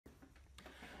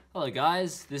Hello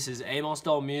guys, this is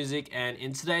Amosdoll Music, and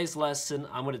in today's lesson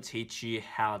I'm going to teach you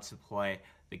how to play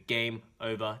the game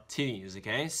over Tinies,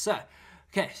 okay?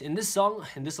 In this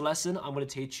lesson I'm going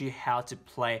to teach you how to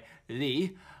play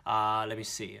the,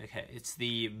 it's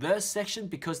the verse section,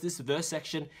 because this verse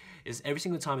section is every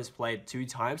single time is played 2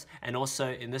 times, and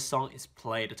also in this song it's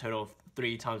played a total of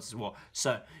 3 times as well.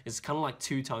 So it's kind of like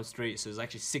 2 times 3, so it's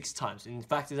actually 6 times. In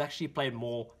fact, it's actually played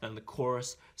more than the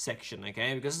chorus section,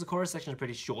 okay? Because the chorus section is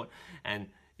pretty short, and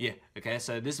yeah, okay?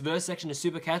 So this verse section is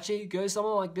super catchy. It goes something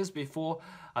like this. Before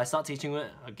I start teaching it,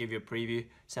 I'll give you a preview.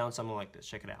 Sounds something like this.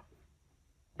 Check it out.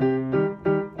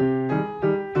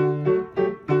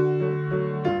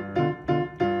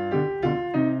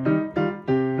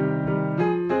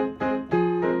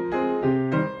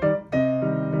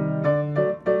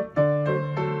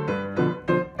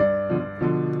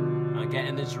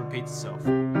 And then just repeats itself.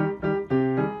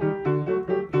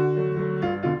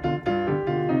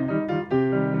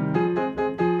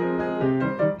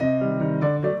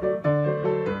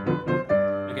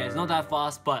 Okay, it's not that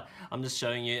fast, but I'm just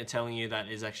showing you and telling you that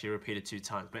it's actually repeated 2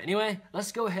 times. But anyway,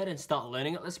 let's go ahead and start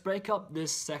learning it. Let's break up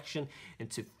this section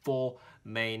into 4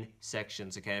 main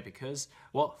sections, okay? Because,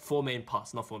 well, 4 main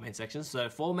parts, not 4 main sections. So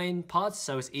 4 main parts,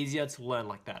 so it's easier to learn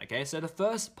like that, okay? So the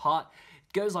first part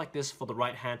goes like this for the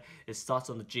right hand. It starts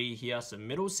on the G here, so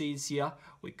middle C is here.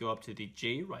 We go up to the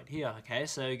G right here, okay?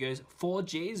 So it goes 4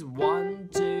 Gs, 1,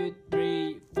 2,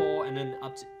 3, 4, and then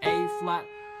up to A flat,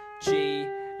 G,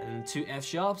 and then 2 F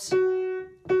sharps, and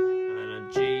then a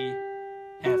G,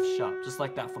 F sharp, just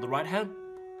like that for the right hand.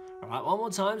 All right, one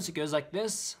more time, so it goes like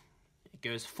this. It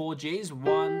goes 4 Gs,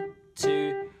 1,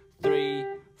 2, 3,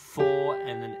 4,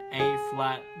 and then A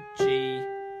flat, G,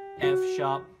 F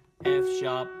sharp,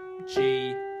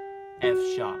 G, F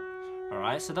sharp.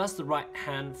 Alright, so that's the right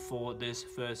hand for this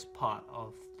first part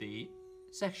of the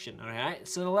section. Alright,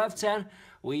 so the left hand,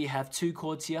 we have 2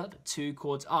 chords here. The 2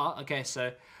 chords are, okay,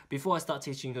 so before I start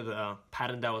teaching you the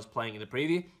pattern that I was playing in the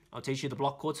preview, I'll teach you the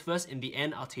block chords first. In the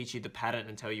end, I'll teach you the pattern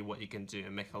and tell you what you can do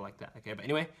and make it like that. Okay, but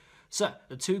anyway, so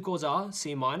the 2 chords are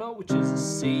C minor, which is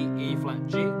C, E flat,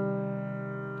 G,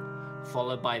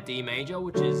 followed by D major,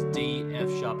 which is D,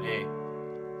 F sharp, A.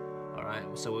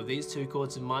 Alright, so with these 2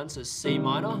 chords in mind, so C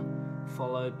minor,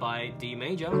 followed by D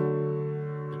major,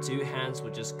 the 2 hands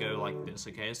would just go like this,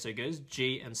 okay? So it goes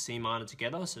G and C minor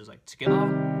together, so it's like together,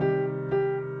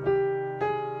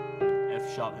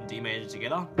 F sharp and D major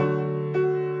together,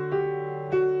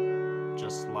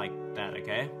 just like that,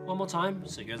 okay? One more time,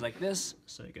 so it goes like this,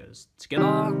 so it goes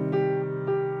together,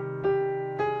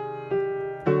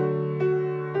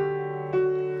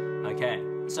 okay.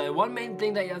 So one main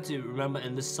thing that you have to remember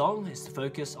in this song is to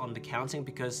focus on the counting,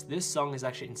 because this song is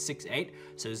actually in 6/8,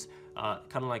 so it's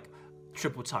kind of like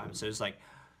triple time. So it's like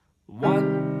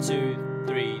 1, 2,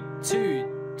 3,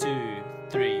 2, 2,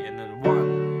 3, and then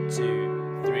 1,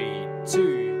 2, 3,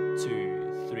 2,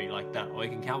 2, 3, like that. Or you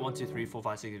can count 1, 2, 3, 4,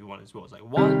 5, 6 if you want as well. It's like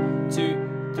 1,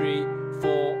 2, 3,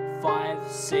 4, 5,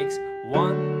 6,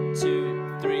 1,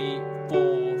 2, 3,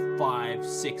 4, 5,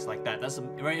 6, like that. That's a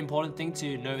very important thing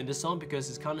to know in this song, because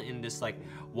it's kind of in this like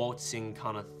waltzing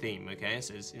kind of theme, okay?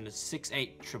 So it's in the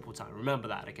 6/8 triple time. Remember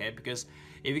that, okay? Because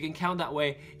if you can count that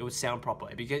way, it would sound proper.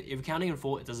 If you're counting in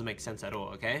 4, it doesn't make sense at all,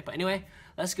 okay? But anyway,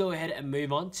 let's go ahead and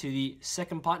move on to the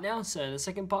second part now. So the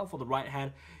second part for the right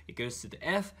hand, it goes to the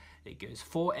F. It goes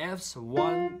 4 Fs,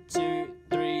 1, 2,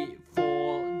 3,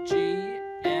 4, G,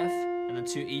 F, and then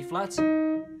 2 E flats,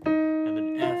 and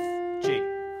then F, G,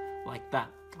 like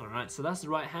that. Alright, so that's the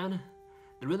right hand.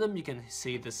 The rhythm, you can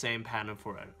see the same pattern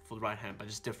for the right hand, but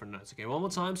just different notes. Okay, one more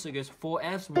time. So it goes 4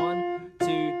 Fs, 1,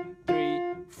 2,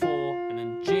 3, 4, and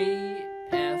then G,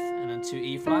 F, and then 2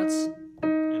 E flats,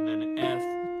 and then F,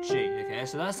 G. Okay,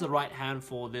 so that's the right hand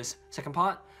for this second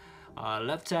part.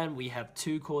 Left hand, we have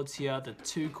 2 chords here. The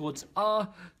 2 chords are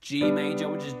G major,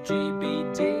 which is G, B,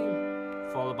 D,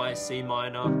 followed by C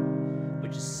minor,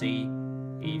 which is C,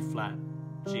 E flat,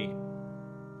 G.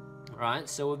 Alright,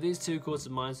 so with these 2 chords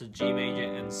in mind, so G major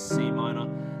and C minor,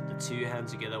 the 2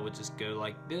 hands together would just go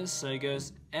like this. So it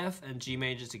goes F and G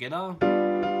major together,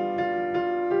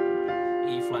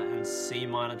 E flat and C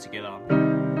minor together,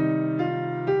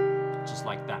 just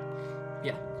like that.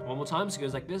 Yeah, one more time, so it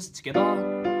goes like this, together,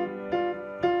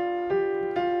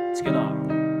 together.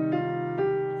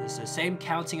 So same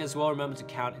counting as well, remember to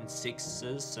count in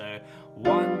 6s, so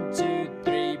 1, 2,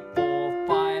 3, 4,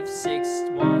 5, 6,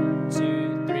 1,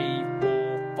 2, 3,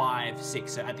 4, 5,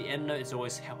 6. So at the end note, it's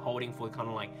always holding for kind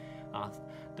of like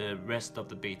the rest of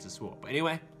the beats as well. But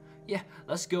anyway, yeah,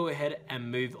 let's go ahead and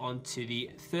move on to the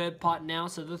third part now.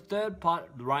 So the third part,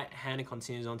 the right hand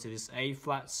continues onto this A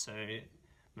flat. So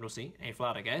middle C, A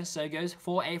flat, okay? So it goes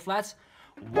 4 A flats.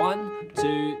 1,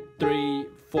 2, 3,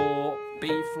 4,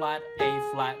 B flat, A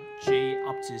flat, G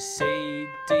up to C,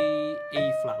 D,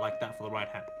 E flat, like that for the right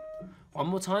hand. One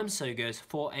more time, so it goes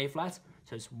 4 A flats.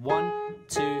 So it's 1,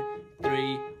 2,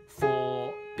 3,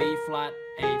 4, B flat,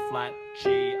 A flat,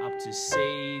 G up to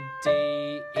C,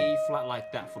 D, E flat,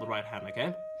 like that for the right hand,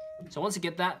 okay? So once you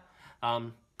get that,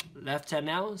 left hand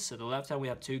now, so the left hand we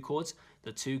have 2 chords.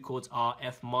 The 2 chords are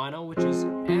F minor, which is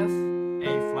F,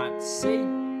 A flat, C,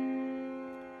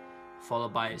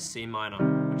 followed by C minor,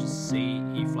 which is C,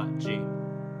 E flat, G.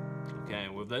 Okay,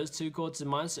 with those 2 chords in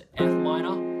mind, so F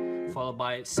minor, followed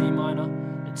by C minor,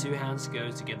 the 2 hands go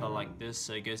together like this,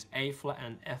 so it goes A flat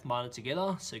and F minor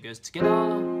together, so it goes together,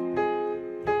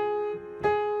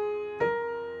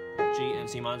 G and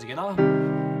C minor together,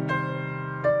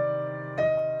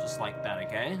 just like that,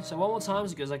 okay? So one more time,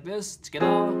 so it goes like this,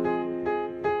 together,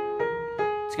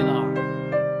 together.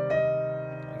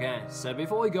 Okay, so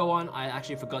before we go on, I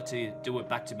actually forgot to do it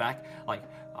back to back, like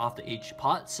after each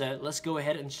part. So let's go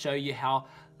ahead and show you how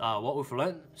what we've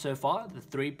learned so far. The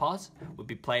 3 parts will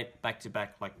be played back to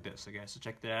back like this. Okay, so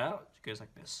check that out. It goes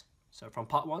like this. So from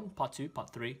part 1, part 2,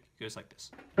 part 3, it goes like this.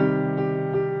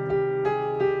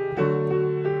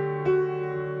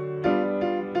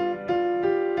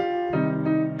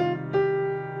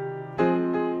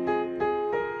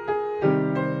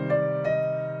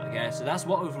 So that's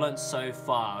what we've learned so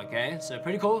far, okay? So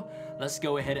pretty cool. Let's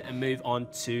go ahead and move on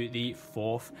to the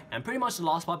 4th. And pretty much the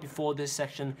last part before this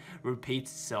section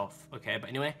repeats itself, okay? But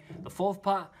anyway, the 4th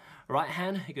part, right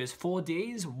hand, it goes 4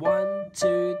 Ds. 1,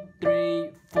 2, 3,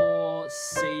 4,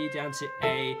 C down to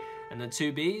A, and then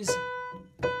 2 Bs,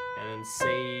 and then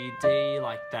C, D,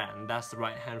 like that. And that's the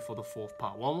right hand for the 4th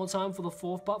part. One more time for the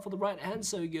 4th part for the right hand.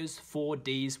 So it goes 4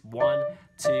 Ds. 1,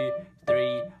 2,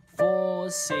 3, 4,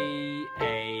 C,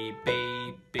 A,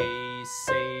 B, B,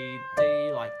 C,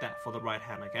 D, like that for the right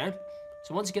hand, okay?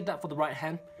 So once you get that for the right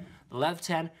hand, the left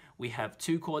hand, we have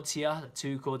 2 chords here. The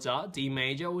 2 chords are D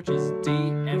major, which is D,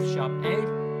 F sharp, A.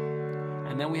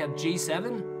 And then we have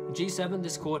G7. G7,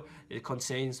 this chord, it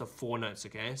contains of 4 notes,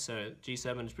 okay? So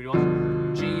G7 is pretty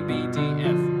much G, B, D,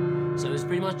 F. So it's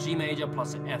pretty much G major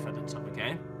plus an F at the top,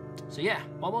 okay? So yeah,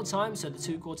 one more time. So the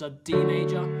 2 chords are D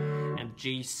major and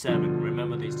G7.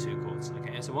 Remember these 2 chords,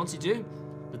 okay? So once you do,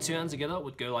 the 2 hands together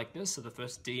would go like this. So the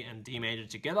first D and D major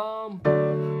together,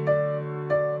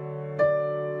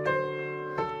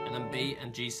 and then B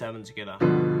and G7 together,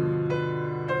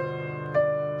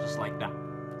 just like that.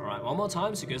 All right, one more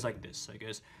time. So it goes like this. So it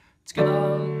goes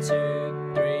together,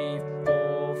 2, 3,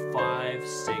 4, 5,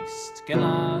 6,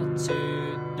 together,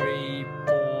 2, 3,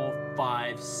 4,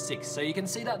 5, 6. So you can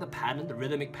see that the pattern, the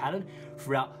rhythmic pattern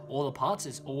throughout all the parts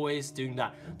is always doing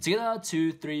that. Together,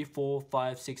 2, 3, 4,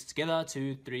 5, 6, together,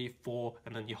 2, 3, 4,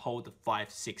 and then you hold the 5,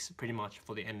 6 pretty much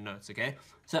for the end notes, okay?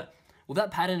 So with that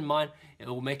pattern in mind, it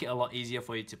will make it a lot easier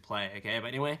for you to play, okay? But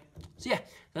anyway, so yeah,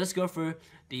 let's go through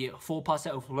the 4 parts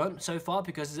that we've learned so far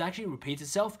because it actually repeats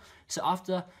itself. So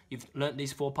after you've learned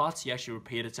these 4 parts, you actually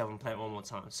repeat itself and play it one more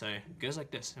time. So it goes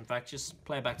like this. In fact, just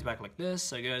play it back to back like this.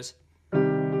 So it goes.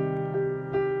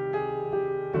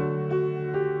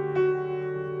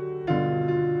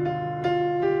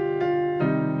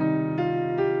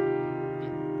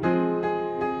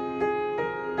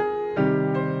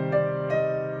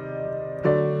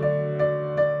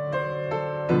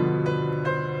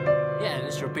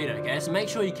 Repeat it, okay? So make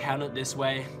sure you count it this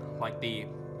way, like the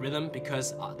rhythm,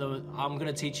 because I'm going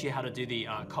to teach you how to do the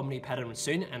comedy pattern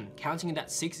soon, and counting that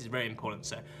 6 is very important.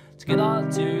 So together,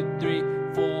 2, 3,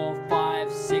 4,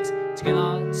 5, 6,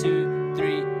 together, 2,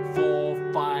 3,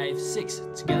 4, 5, 6,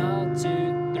 together,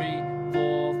 2, 3,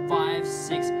 4, 5,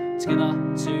 6,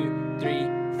 together, 2, 3,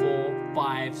 4,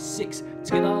 5, 6,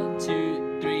 together,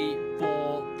 2, 3,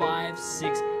 4, 5,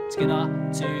 6, together,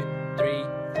 2, 3,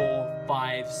 4,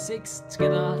 5, 6,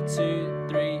 together, 2,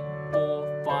 3,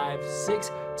 4, 5,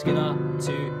 6, together,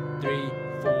 2, 3,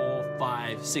 4,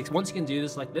 5, 6. Once you can do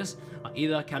this like this,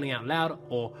 either counting out loud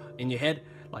or in your head,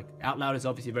 like out loud is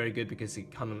obviously very good because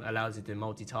it kind of allows you to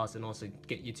multitask and also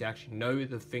get you to actually know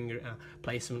the finger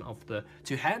placement of the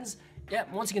 2 hands. Yeah,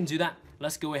 once you can do that,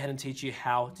 let's go ahead and teach you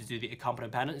how to do the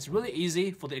accompaniment pattern. It's really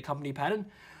easy for the accompaniment pattern.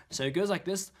 So it goes like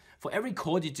this. For every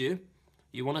chord you do,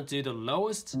 you want to do the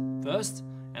lowest first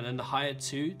and then the higher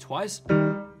 2 twice.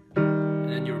 And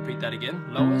then you repeat that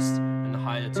again, lowest and the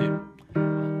higher 2.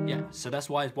 Yeah, so that's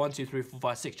why it's 1, 2, 3, 4,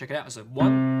 5, 6. Check it out. So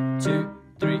 1, 2,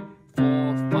 3,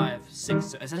 4, 5, 6.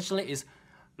 So essentially is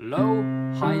low,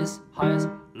 highest, highest,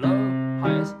 low,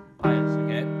 highest, highest,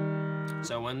 okay?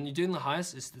 So when you're doing the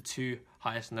highest, it's the 2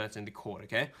 highest notes in the chord,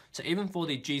 okay? So even for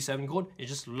the G7 chord, it's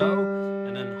just low,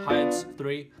 and then high it's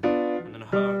 3, and then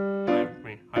high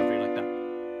 3 like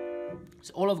that.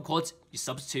 So all of the chords, you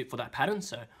substitute for that pattern.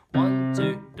 So 1,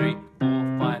 2, 3,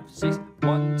 4, 5, 6,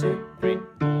 1, 2, 3,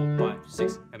 4, 5,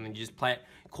 6, and then you just play it,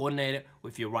 coordinate it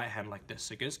with your right hand like this.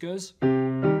 So this goes.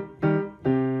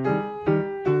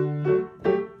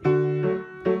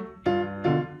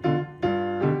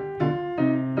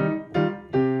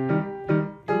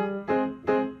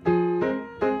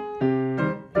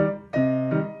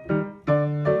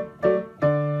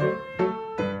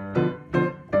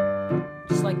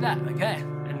 Like that, okay?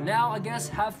 And now I guess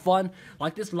have fun.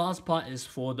 Like this last part is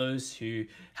for those who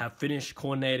have finished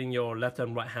coordinating your left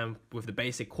and right hand with the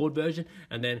basic chord version,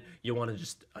 and then you want to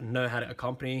just know how to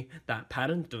accompany that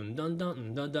pattern, dun dun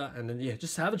dun dun dun, and then yeah,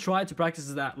 just have a try to practice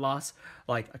that last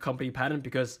like accompany pattern,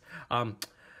 because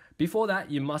before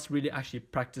that you must really actually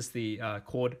practice the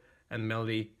chord and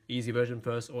melody easy version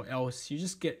first, or else you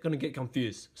just gonna get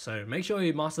confused. So make sure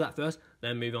you master that first,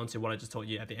 then move on to what I just taught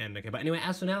you at the end, okay? But anyway,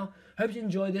 as for now, hope you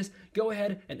enjoy this. Go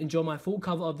ahead and enjoy my full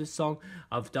cover of this song.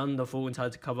 I've done the full entire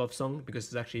cover of the song because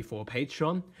it's actually for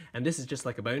Patreon, and this is just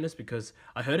like a bonus because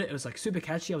I heard it was like super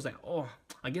catchy. I was like, oh,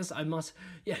 I guess I must,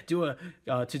 yeah, do a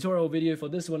tutorial video for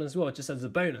this one as well, just as a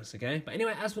bonus, okay? But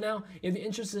anyway, as for now, if you're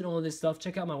interested in all this stuff,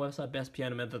 check out my website,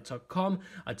 bestpianomethod.com.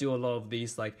 I do a lot of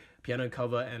these like piano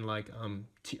cover and like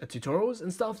tutorials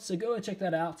and stuff, so go and check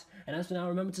that out. And as for now,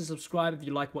 remember to subscribe if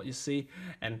you like what you see,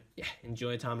 and yeah, enjoy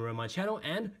your time around my channel,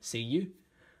 and see you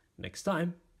next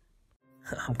time.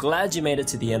 I'm glad you made it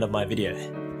to the end of my video.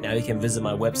 Now you can visit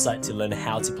my website to learn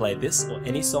how to play this or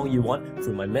any song you want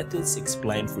through my methods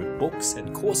explained through books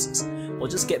and courses, or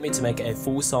just get me to make a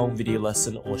full song video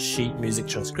lesson or sheet music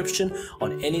transcription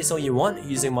on any song you want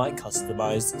using my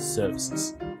customized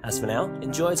services. As for now,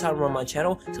 enjoy your time around my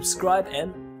channel, subscribe,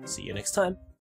 and see you next time.